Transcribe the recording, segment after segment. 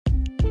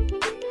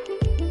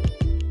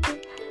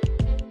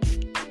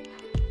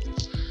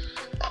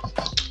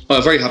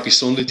A very happy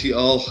Sunday to you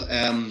all.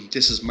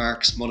 This is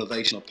Mark's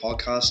Motivational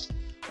Podcast.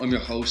 I'm your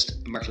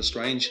host, Mark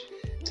Lestrange.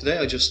 Today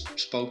I just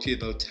spoke to you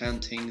about 10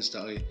 things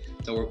that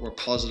were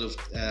positive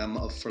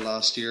for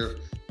last year.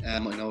 I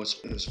know it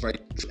was a very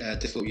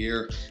difficult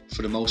year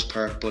for the most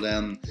part, but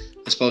I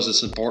suppose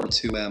it's important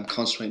to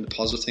concentrate on the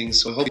positive things.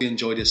 So I hope you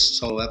enjoyed this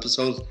solo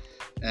episode.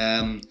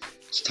 So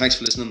thanks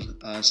for listening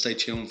and stay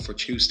tuned for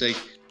Tuesday.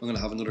 I'm going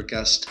to have another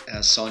guest,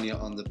 Sonia,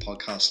 on the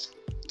podcast.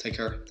 Take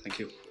care. Thank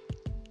you.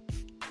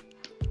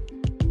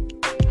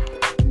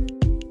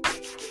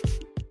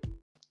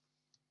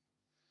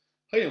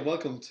 Hi and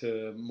welcome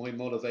to my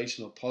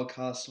motivational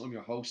podcast. I'm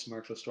your host,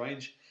 Mark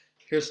Lestrange.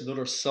 Here's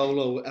another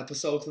solo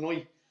episode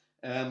tonight.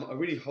 I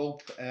really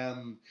hope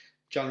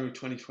January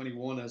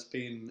 2021 has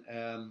been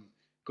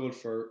good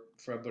for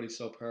everybody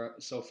so far.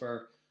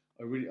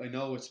 I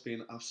know it's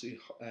been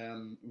absolutely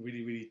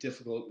really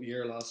difficult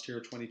year last year,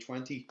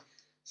 2020.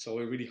 So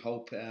I really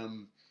hope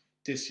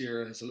this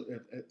year is a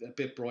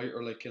bit brighter.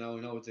 I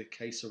know the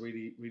cases are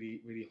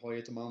really high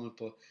at the moment,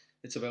 but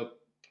it's about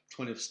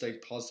trying to stay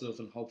positive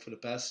and hope for the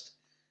best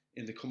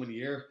in the coming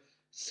year.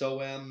 So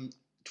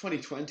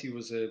 2020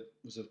 was a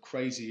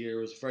crazy year.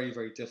 It was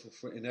very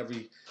difficult in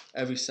every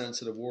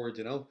sense of the word,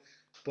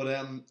 But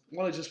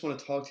what I just want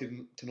to talk to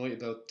you tonight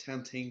about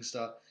 10 things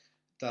that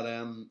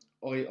I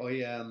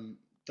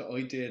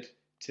did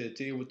to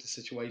deal with the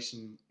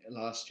situation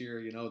last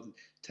year.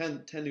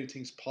 10 new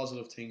things,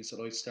 positive things that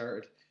I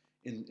started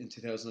in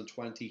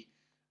 2020,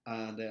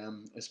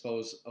 and I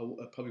suppose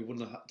I probably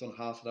wouldn't have done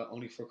half of that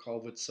only for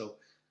COVID.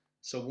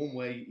 So one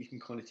way you can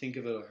kind of think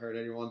of it, I heard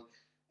everyone,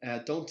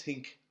 don't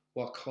think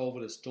what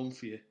COVID has done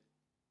for you,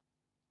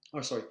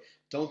 or sorry,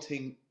 don't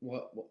think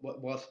what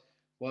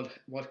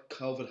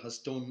COVID has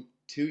done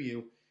to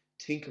you.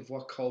 Think of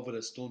what COVID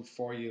has done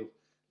for you.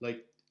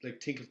 Like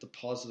think of the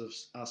positive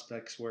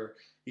aspects where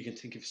you can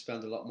think if you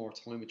spend a lot more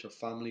time with your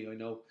family. I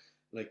know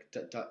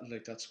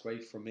that's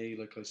great for me.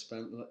 I got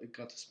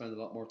to spend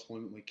a lot more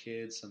time with my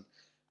kids, and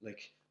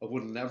I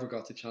would have never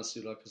got the chance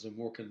to do that because I'm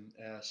working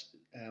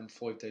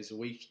 5 days a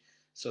week.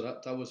 So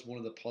that was one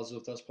of the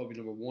positives. That's probably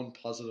number one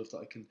positive that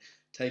I can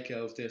take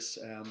out of this.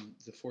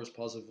 The first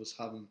positive was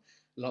having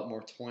a lot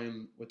more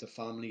time with the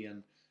family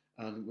and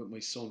with my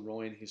son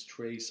Ryan. He's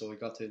 3, so I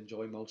got to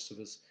enjoy most of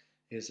his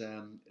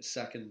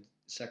second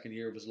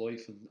year of his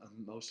life and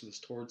most of his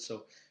third.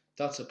 So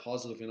that's a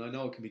positive. And I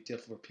know it can be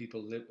difficult for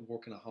people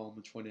working at home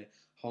and trying to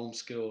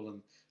homeschool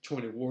and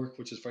trying to work,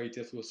 which is very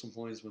difficult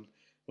sometimes when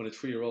a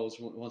 3-year-old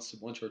wants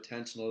your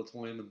attention all the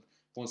time and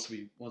wants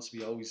to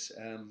be always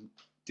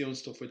doing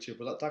stuff with you,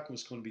 but that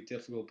was going to be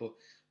difficult. But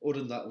other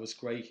than that, it was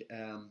great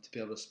to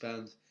be able to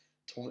spend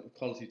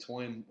quality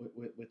time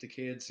with the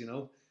kids,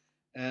 So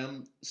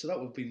that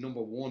would be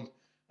number one,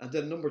 and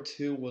then number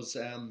two was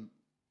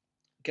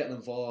getting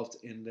involved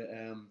in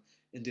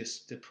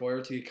the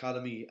Priority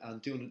Academy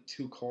and doing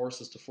 2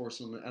 courses. The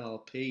first one,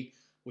 NLP,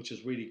 which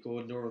is really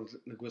good, Neuro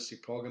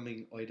Linguistic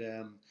Programming. I'd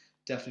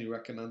definitely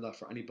recommend that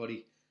for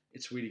anybody.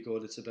 It's really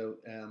good. It's about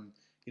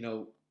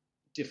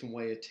different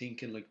way of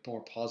thinking, like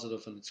more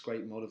positive, and it's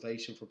great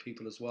motivation for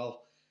people as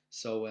well.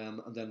 So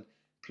and then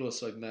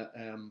plus I've met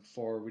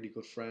 4 really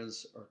good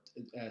friends, or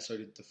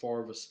the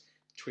 4 of us,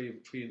 three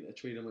of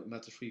them. I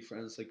met the 3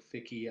 friends like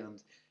Vicky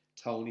and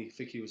Tony.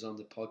 Vicky was on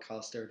the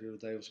podcast there the other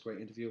day. It was a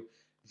great interview.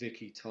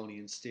 Vicky, Tony,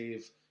 and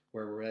Steve,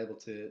 where we're able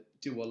to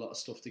do a lot of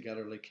stuff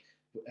together, like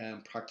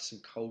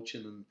practicing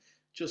coaching and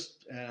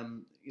just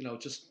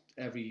just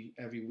every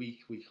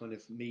week we kind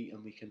of meet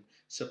and we can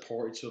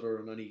support each other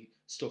on any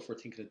stuff we're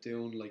thinking of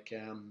doing, like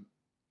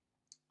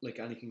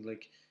anything,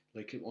 like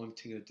I'm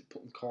thinking of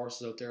putting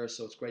courses out there.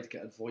 So it's great to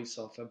get advice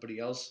off everybody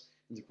else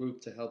in the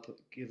group to help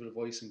give it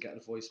advice and get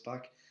advice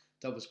back.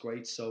 That was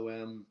great. So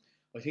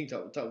I think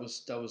that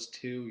was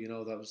 2.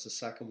 That was the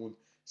second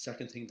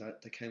thing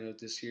that came out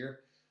this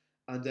year.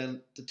 And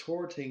then the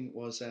third thing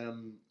was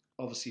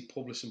obviously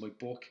publishing my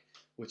book,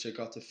 which I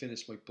got to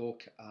finish my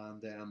book,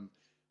 and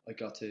I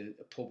got to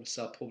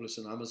self-publish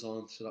on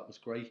Amazon, so that was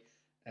great.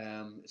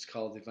 It's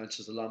called The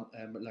Adventures of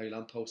Larry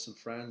Lamppost and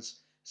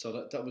Friends. So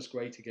that was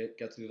great to get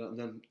to do that, and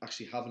then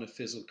actually having a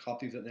physical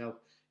copy of it now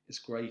is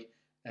great.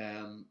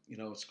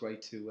 It's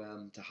great to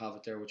have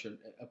it there with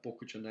a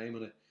book with your name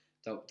on it.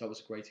 That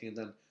was a great thing. And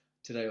then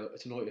tonight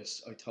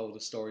I told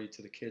a story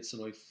to the kids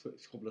tonight, a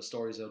couple of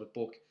stories out of the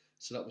book.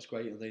 So that was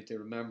great, and they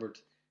remembered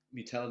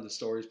me telling the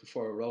stories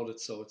before I wrote it.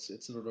 So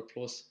it's another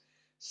plus.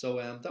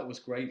 So that was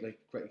great,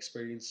 great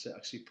experience to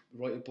actually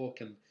write a book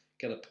and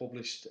get it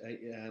published,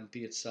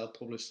 be it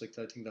self-published. I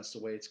think that's the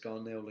way it's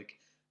gone now. Like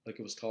I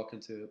was talking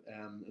to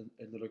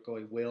another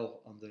guy,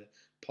 Will, on the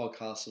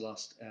podcast, the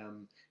last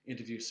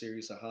interview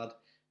series I had.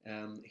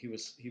 He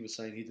was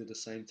saying he did the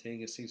same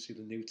thing. It seems to be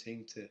the new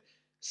thing to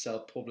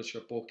self-publish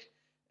your book.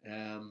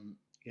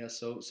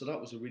 So that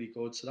was a really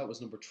good. So that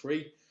was number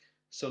 3.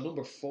 So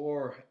number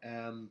 4,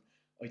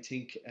 I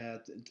think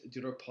the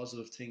other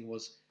positive thing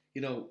was,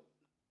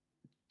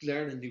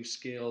 learning new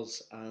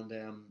skills and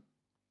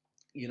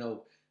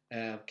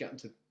getting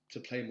to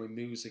play my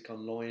music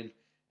online.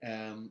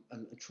 and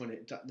trying to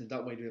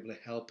that way to be able to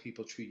help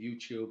people through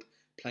YouTube,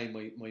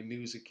 playing my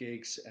music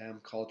gigs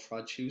called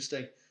Trad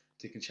Tuesday.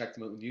 You can check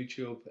them out on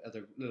YouTube.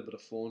 They're a little bit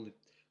of fun.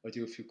 I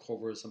do a few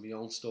covers on my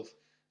own stuff.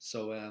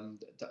 So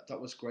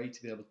that was great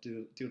to be able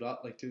to do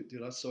that, like do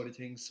that sort of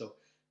thing. So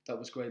that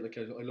was great. Like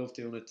I love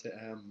doing it to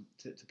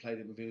play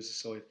the music.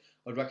 So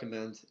I'd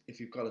recommend, if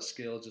you've got a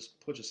skill, just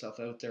put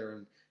yourself out there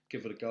and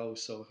give it a go.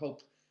 So I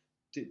hope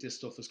this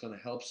stuff is going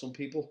to help some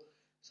people.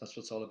 So that's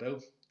what it's all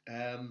about.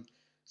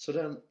 So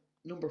then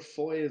number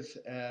five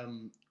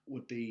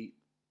would be,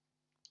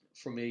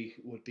 for me,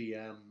 would be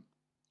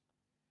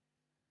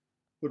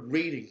with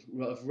reading.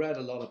 I've read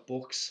a lot of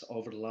books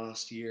over the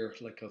last year.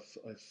 Like I've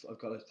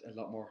got a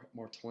lot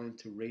more time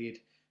to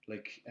read.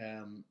 Like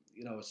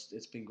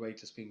it's been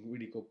great. It's been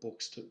really good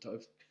books to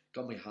I've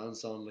got my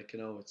hands on. Like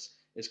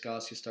it's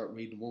gas. You start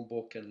reading one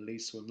book and it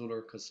leads to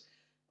another, because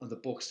on the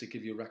books they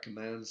give you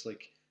recommends.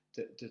 Like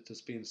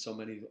there's been so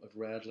many I've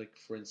read. Like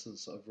for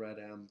instance, I've read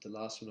the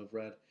last one I've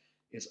read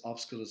is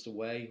Obstacle is the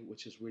Way,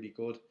 which is really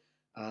good,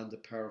 and The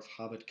Power of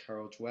Habit,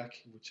 Carol Dweck,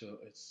 which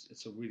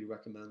it's a really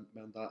recommend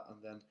that.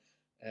 And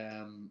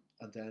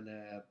then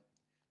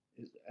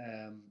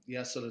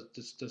yeah, so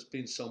there's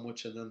been so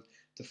much. And then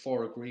the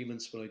Four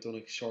Agreements, when I've done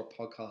a short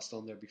podcast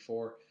on there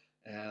before,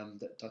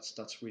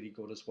 that's really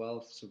good as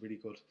well. It's a really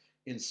good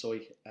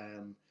insight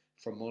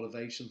for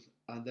motivation.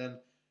 And then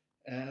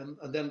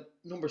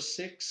number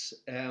six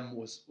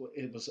was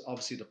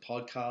obviously the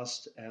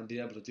podcast, and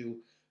being able to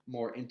do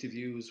more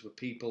interviews with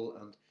people,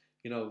 and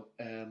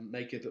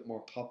make it a bit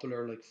more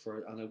popular.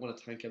 And I want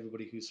to thank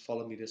everybody who's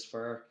followed me this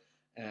far,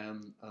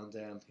 and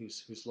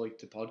who's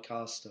liked the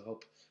podcast. I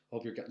hope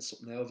you're getting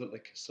something out of it.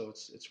 Like, so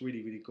it's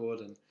really really good.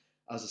 And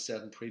as I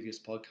said in previous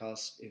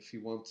podcasts, if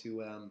you want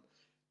to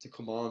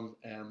come on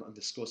and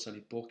discuss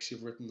any books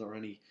you've written, or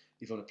any,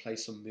 if you want to play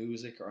some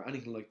music or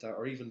anything like that,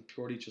 or even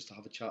purely just to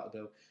have a chat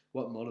about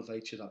what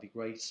motivates you, that'd be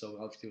great. So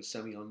I'll do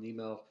send me an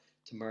email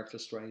to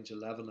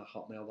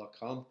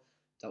marklestrange11@hotmail.com.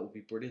 That would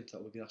be brilliant.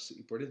 That would be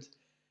absolutely brilliant.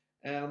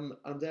 And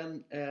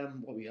then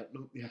what we had?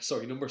 No, yeah,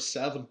 sorry, number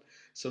seven.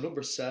 So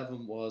number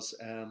seven.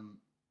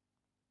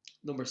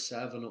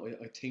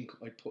 I think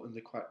I put in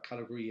the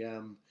category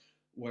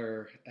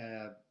where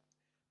I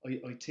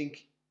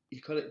think you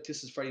got it.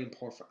 This is very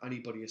important for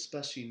anybody,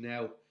 especially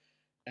now.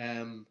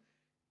 Um,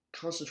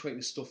 Concentrating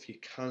the stuff you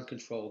can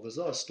control. There's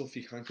a lot of stuff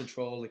you can't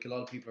control. Like, a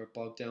lot of people are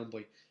bogged down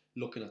by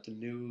looking at the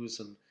news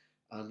and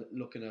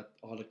looking at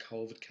all the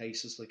COVID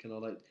cases, like, and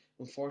all that.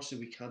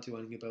 Unfortunately, we can't do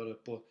anything about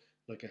it. But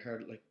like I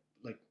heard, like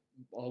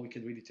all we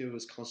can really do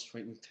is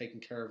concentrate on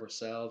taking care of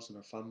ourselves and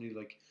our family.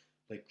 Like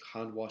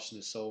hand washing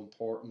is so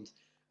important,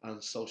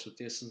 and social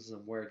distancing,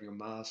 and wearing your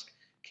mask,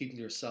 keeping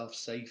yourself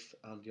safe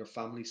and your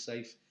family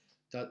safe.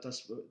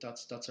 That's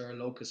our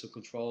locus of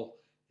control.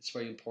 It's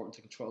very important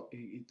to control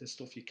the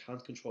stuff you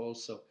can't control.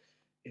 So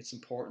it's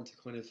important to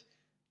kind of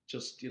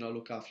just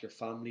look after your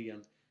family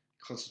and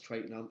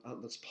concentrating on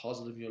that's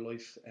positive in your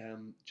life. I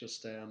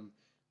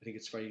think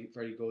it's very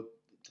very good.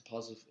 The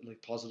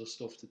positive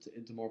stuff.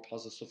 The more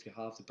positive stuff you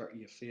have, the better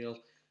you feel.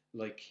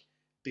 Like,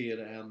 be it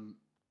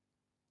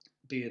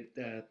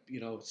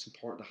it's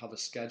important to have a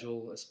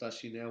schedule,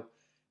 especially now.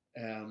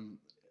 Um,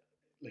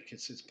 like,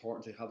 it's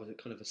important to have a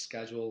kind of a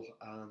schedule,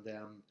 and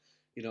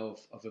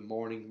of a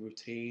morning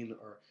routine,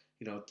 or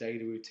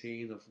daily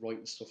routine of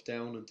writing stuff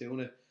down and doing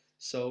it.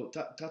 So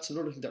that's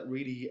another thing that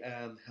really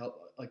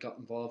helped. I got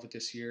involved with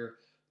this year.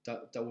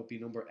 That would be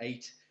number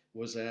eight,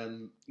 was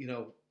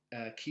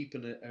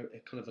keeping a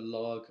kind of a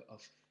log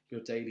of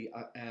your daily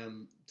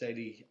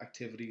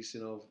activities.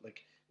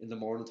 Like, in the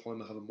morning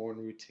time, I have a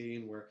morning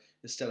routine where,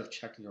 instead of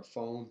checking your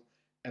phone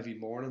every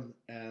morning,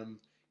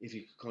 if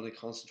you kind of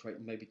concentrate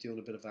on maybe doing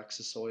a bit of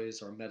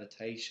exercise or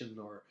meditation,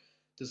 or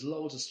there's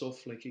loads of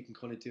stuff like you can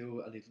kind of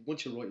do. And if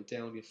once you write it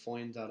down, you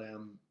find that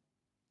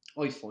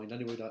I find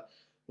anyway that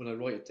when I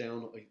write it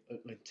down,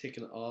 I'm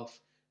ticking it off.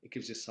 It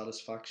gives you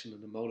satisfaction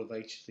and it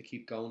motivates you to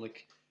keep going.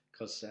 Like,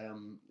 because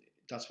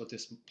that's what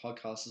this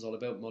podcast is all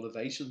about,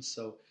 motivation.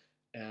 So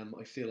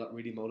I feel that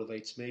really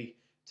motivates me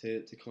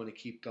to kind of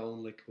keep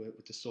going, like,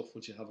 with the stuff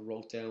once you have it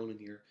wrote down and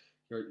you're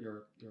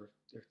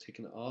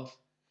ticking it off.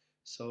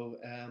 So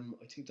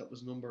I think that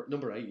was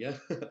number eight, yeah.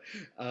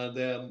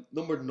 And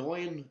number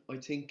nine, I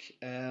think,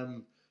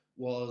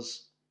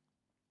 was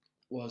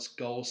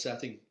goal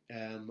setting.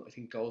 I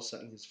think goal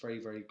setting is very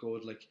very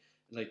good.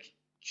 Like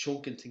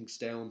chunking things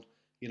down.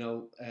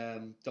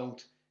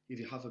 Don't, if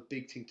you have a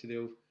big thing to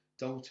do,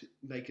 don't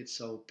make it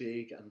so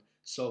big and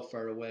so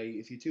far away.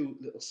 If you do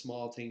little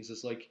small things,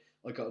 it's like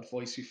I got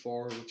advice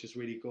before, which is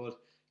really good.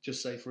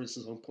 Just say, for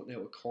instance, I'm putting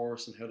out a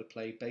course on how to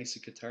play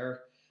basic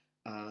guitar,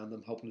 and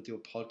I'm hoping to do a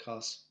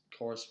podcast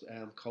course,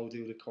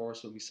 co-do the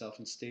course with myself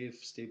and Steve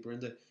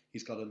Brinda.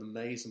 He's got an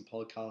amazing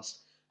podcast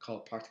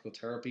called Practical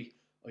Therapy.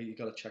 You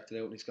got to check it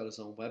out. And he's got his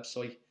own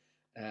website,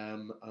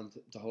 and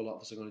the whole lot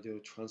of us are going to do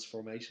a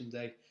transformation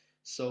day.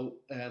 So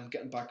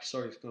getting back,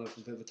 sorry, it's going to have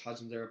a bit of a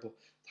tangent there, but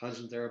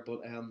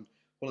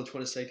what I'm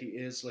trying to say to you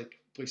is, like,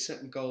 by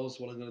setting goals,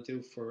 what I'm going to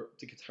do for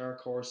the guitar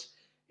course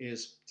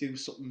is do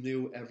something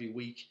new every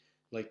week.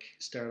 Like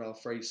start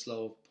off very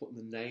slow, putting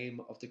the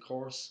name of the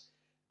course.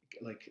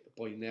 Like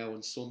by now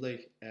on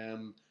Sunday,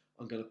 I'm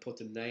going to put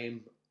the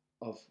name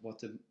of what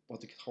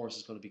the course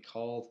is going to be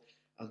called,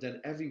 and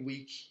then every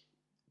week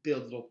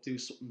build it up, do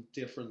something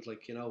different.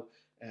 Like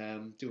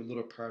do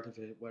another part of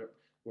it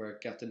where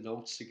get the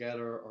notes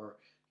together, or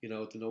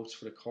the notes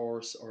for the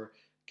course, or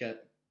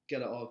get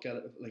get it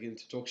like an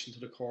introduction to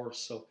the course.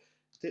 So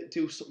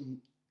do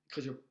something,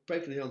 because you're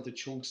breaking it down into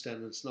chunks.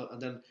 Then it's not,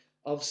 and then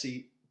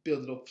obviously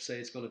build it up. Say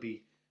it's going to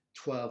be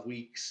 12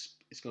 weeks.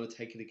 It's going to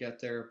take you to get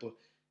there, but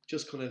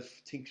just kind of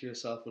think to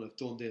yourself, when I've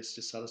done this,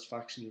 the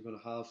satisfaction you're going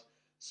to have.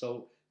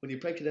 So when you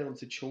break it down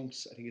into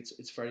chunks, I think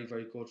it's very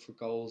very good for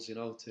goals.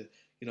 To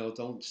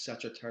don't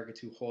set your target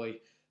too high,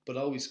 but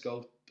always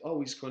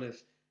kind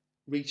of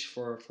reach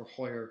for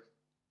higher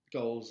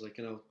goals, like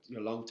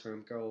your long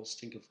term goals.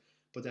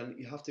 But then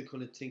you have to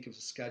kind of think of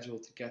a schedule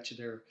to get you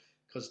there,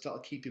 because that'll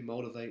keep you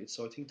motivated.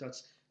 So I think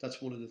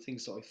that's one of the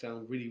things that I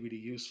found really really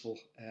useful.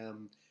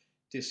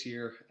 This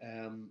year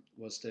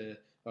was the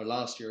or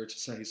last year to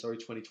say, sorry,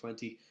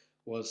 2020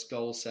 was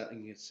goal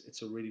setting.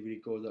 It's a really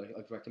really good.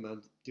 I'd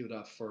recommend do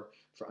that for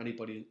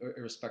anybody,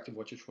 irrespective of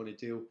what you're trying to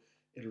do.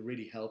 It'll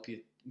really help you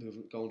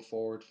going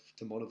forward,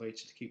 to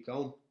motivate you to keep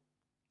going.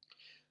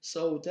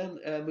 So then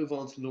move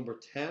on to number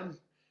 10.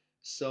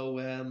 So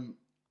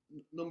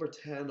number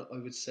 10, I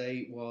would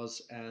say,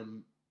 was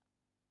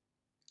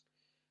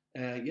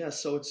yeah.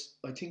 So it's,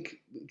 I think,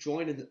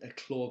 joining a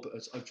club.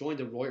 I've joined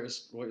a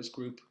writers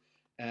group,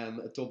 a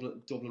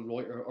Dublin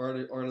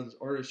Ireland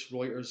Irish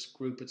writers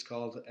group. It's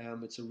called.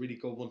 It's a really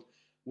good one,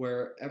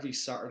 where every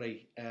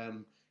Saturday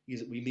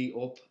we meet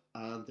up,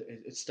 and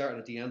it started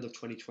at the end of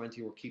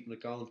 2020. We're keeping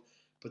it going,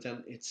 but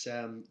then it's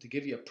to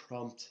give you a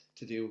prompt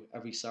to do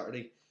every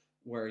Saturday,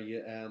 where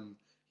you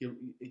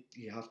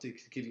have to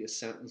give you a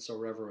sentence, or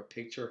whatever, a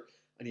picture,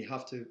 and you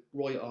have to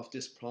write off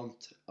this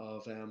prompt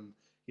of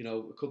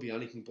it could be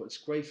anything, but it's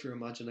great for your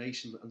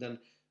imagination. And then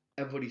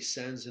everybody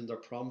sends in their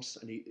prompts,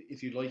 and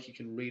if you like, you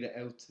can read it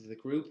out to the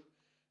group.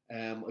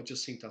 I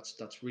just think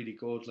that's really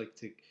good, like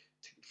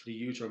for the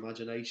user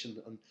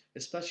imagination, and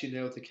especially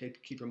now to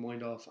keep your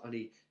mind off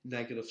any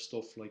negative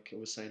stuff. Like I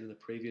was saying in the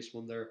previous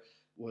one, there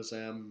was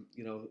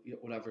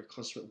whatever,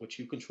 concentrate what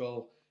you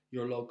control,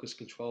 your locus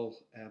control.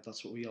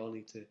 That's what we all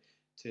need to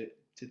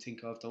to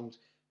think of. Don't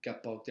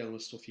get bogged down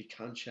with stuff you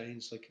can't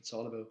change. Like, it's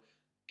all about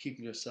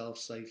keeping yourself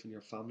safe and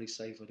your family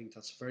safe. I think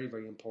that's very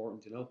very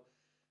important.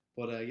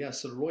 But yeah,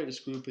 so the writers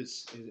group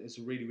is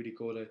really really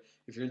good.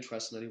 If you're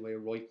interested in any way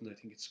of writing, I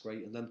think it's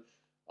great. And then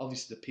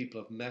obviously the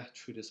people I've met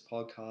through this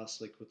podcast,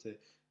 like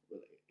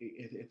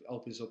it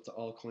opens up to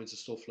all kinds of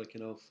stuff, like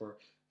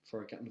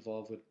for getting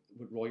involved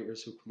with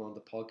writers who come on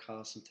the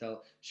podcast and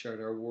share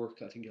their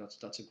work. I think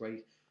that's a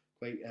great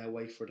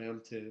way for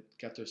them to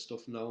get their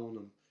stuff known,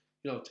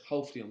 and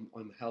hopefully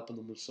I'm helping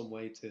them in some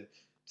way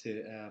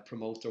to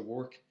promote their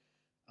work.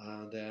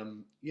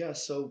 And yeah,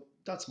 so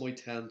that's my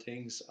 10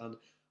 things. And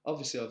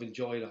obviously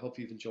I hope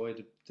you've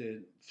enjoyed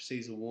the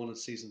season 1 and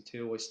season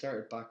 2. I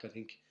started back, I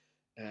think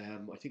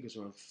it was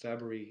around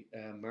February,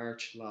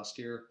 March last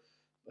year.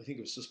 I think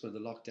it was just when the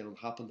lockdown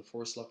happened, the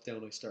first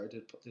lockdown. I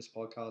started this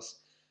podcast,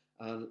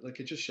 and like,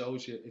 it just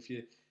shows you, if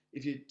you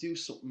do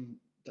something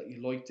that you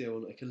like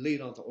doing, it can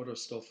lead on to other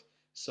stuff.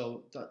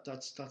 So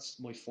that's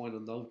my final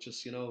note.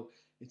 Just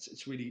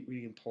it's really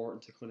really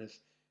important to kind of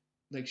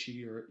make sure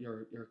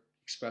you're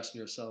expressing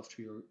yourself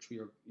through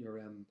your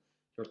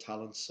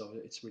talents. So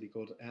it's really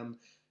good.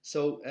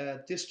 So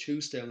this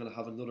Tuesday I'm going to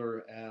have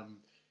another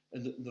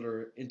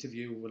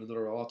interview with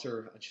another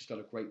author, and she's got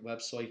a great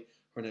website.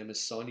 Her name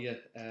is Sonia.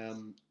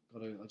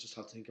 I just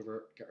have to get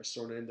her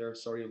surname there.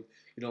 Sorry, you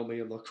know me,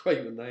 I'm not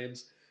great with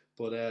names,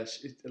 but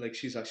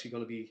she's actually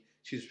going to be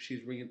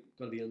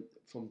going to be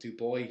from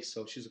Dubai,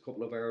 so she's a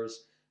couple of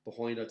hours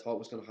behind. I thought I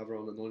was going to have her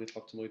on at 9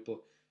 o'clock tonight, but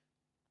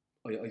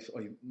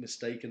I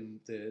mistaken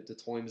the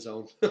time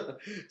zone.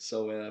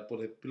 So but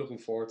I'll be looking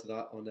forward to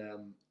that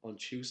on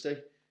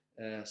Tuesday.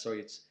 Sorry,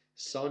 it's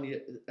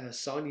Sonia.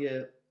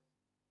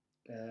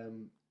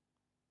 Um,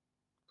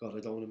 God, I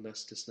don't want to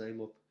mess this name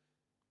up.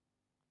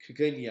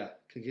 Kaginia.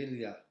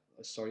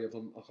 Sorry, I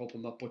hope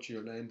I'm not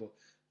butchering your name,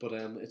 but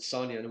it's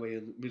Sonia anyway,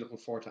 and we're looking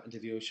forward to that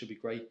interview. It should be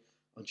great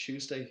on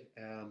Tuesday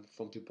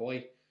from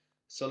Dubai.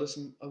 So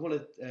listen, I want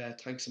to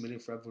thanks a million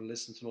for everyone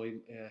listening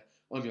tonight.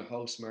 I'm your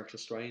host, Mark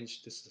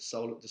Lestrange. This is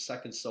the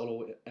second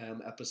solo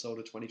episode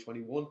of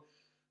 2021.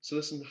 So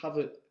listen, have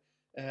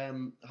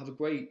a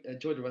great,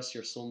 enjoy the rest of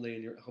your Sunday,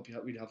 and I hope you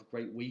really have a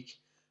great week.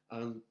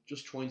 And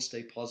just try and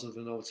stay positive.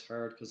 I know it's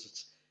hard,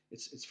 because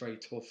it's very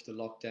tough, the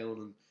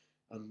lockdown,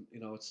 and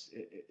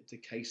the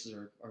cases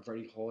are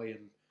very high,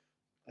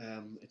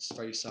 and it's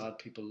very sad.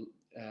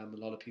 A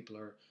lot of people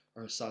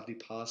are sadly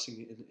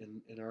passing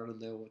in Ireland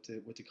now with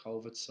the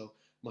COVID. So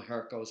my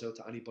heart goes out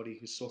to anybody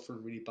who's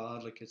suffering really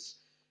bad. Like,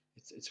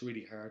 it's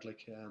really hard.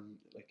 Like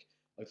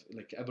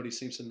everybody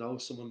seems to know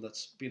someone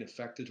that's been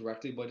affected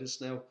directly by this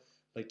now.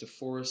 Like the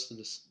forest and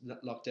this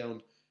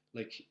lockdown,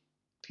 like,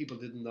 people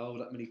didn't know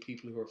that many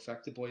people who were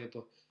affected by it,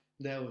 but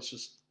now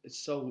it's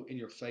so in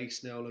your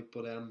face now. Like,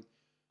 but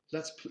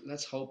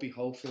let's hope, be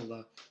hopeful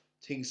that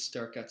things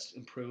start gets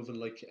improving.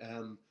 Like,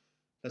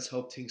 let's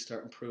hope things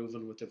start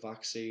improving with the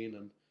vaccine,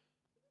 and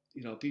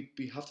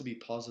be have to be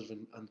positive,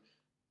 and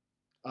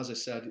as I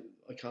said,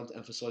 I can't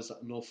emphasize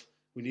that enough.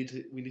 We need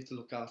to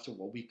look after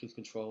what we can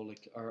control,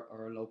 like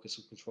our locus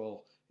of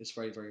control is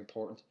very, very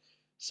important.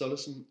 So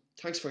listen,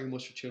 thanks very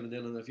much for tuning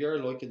in, and if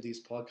you're liking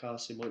these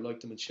podcasts, you might like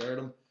them and share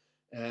them.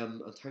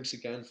 And thanks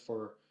again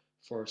for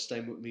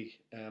staying with me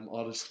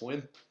all this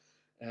time.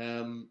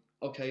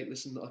 Okay,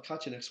 listen, I'll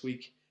catch you next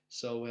week.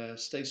 So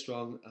stay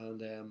strong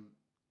and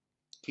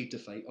keep the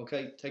faith.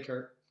 Okay, take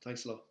care.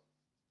 Thanks a lot.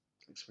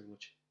 Thanks very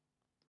much.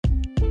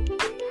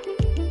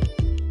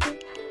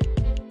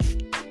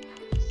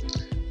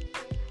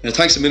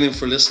 Thanks a million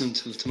for listening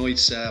to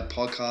tonight's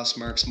podcast,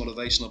 Mark's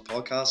Motivational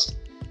Podcast.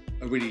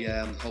 I really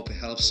hope it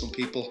helps some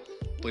people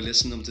by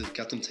listening to them, to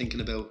get them thinking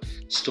about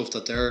stuff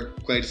that they're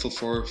grateful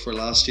for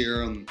last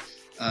year, and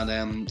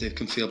they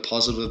can feel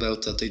positive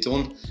about that they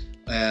done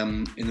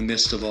in the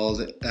midst of all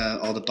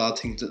the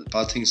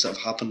bad things that have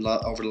happened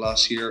over the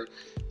last year.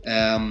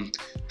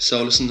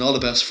 So listen, all the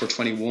best for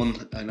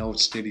 21. I know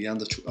it's near the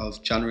end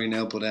of January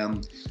now, but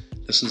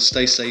listen,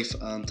 stay safe,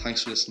 and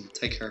thanks for listening.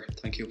 Take care.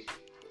 Thank you.